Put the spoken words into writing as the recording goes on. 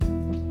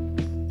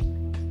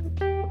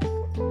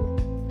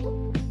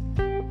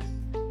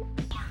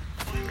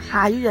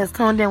Hi, you just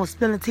tuned in with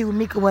Spilling Tea with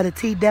Mika, where the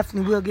tea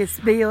definitely will get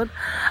spilled.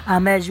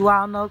 As you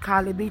all know,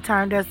 Carly B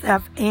turned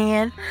herself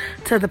in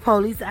to the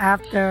police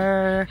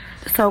after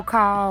the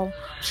so-called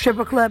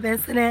stripper club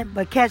incident.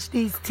 But catch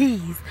these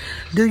teas.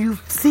 Do you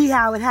see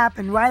how it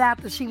happened right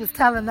after she was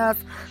telling us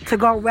to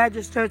go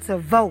register to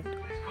vote?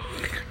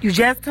 You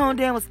just tuned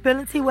in with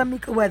Spilling Tea with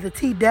Mika, where the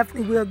tea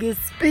definitely will get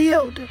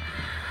spilled.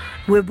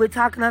 We're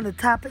talking on the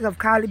topic of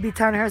Carly B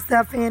turning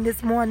herself in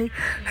this morning.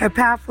 Her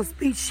powerful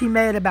speech she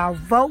made about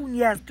voting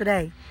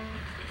yesterday,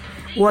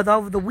 or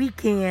over the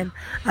weekend,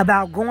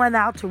 about going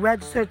out to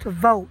register to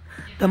vote.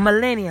 The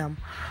millennium.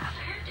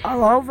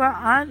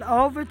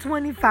 Over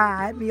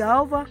 25,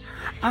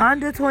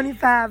 under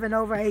 25 and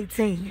over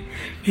 18.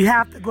 You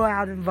have to go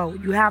out and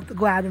vote. You have to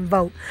go out and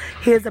vote.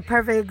 Here's a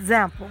perfect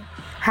example.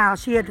 How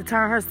she had to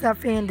turn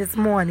herself in this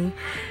morning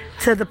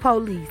to the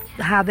police,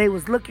 how they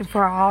was looking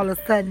for her all of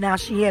a sudden. Now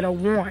she had a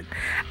warrant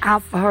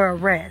out for her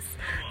arrest.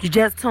 You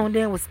just tuned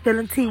in with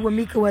Spilling Tea with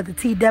Mika, where the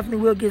tea definitely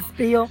will get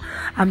spilled.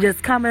 I'm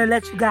just coming to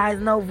let you guys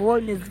know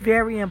voting is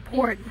very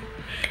important.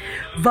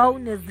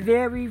 Voting is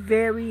very,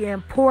 very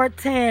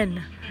important.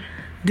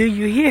 Do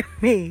you hear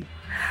me?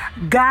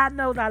 God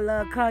knows I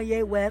love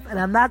Kanye West, and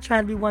I'm not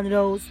trying to be one of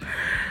those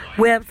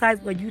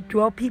websites where you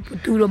throw people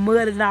through the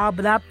mud and all,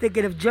 but I'm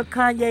thinking if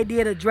Kanye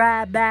did a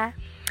drive-by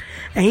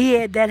and he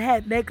had that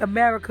hat, Make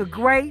America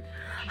Great,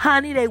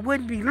 honey, they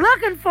wouldn't be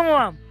looking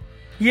for him.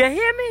 You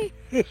hear me?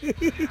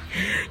 You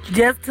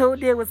just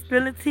tuned in with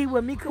Spilling Tea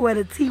with Mika, where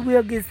the tea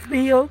will get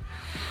spilled.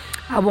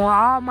 I want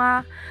all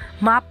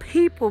my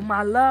people,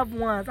 my loved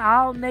ones,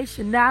 all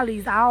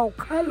nationalities, all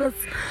colors,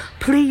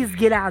 please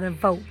get out and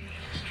vote.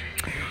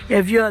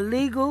 If you're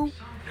legal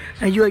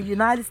and you're a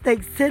United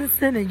States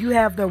citizen and you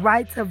have the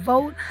right to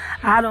vote,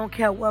 I don't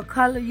care what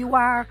color you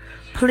are,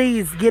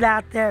 please get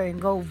out there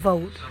and go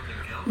vote.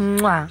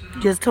 Mwah.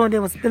 Just tuned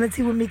in with Spilling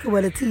Tea with Mika,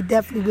 where the tea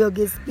definitely will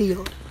get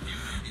spilled.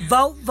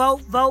 Vote, vote,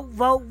 vote,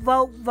 vote,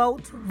 vote,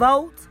 vote,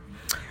 vote,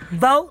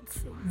 vote,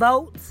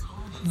 vote,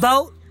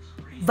 vote,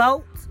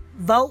 vote,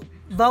 vote,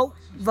 vote,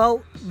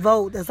 vote,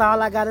 vote. That's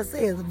all I gotta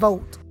say is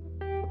vote.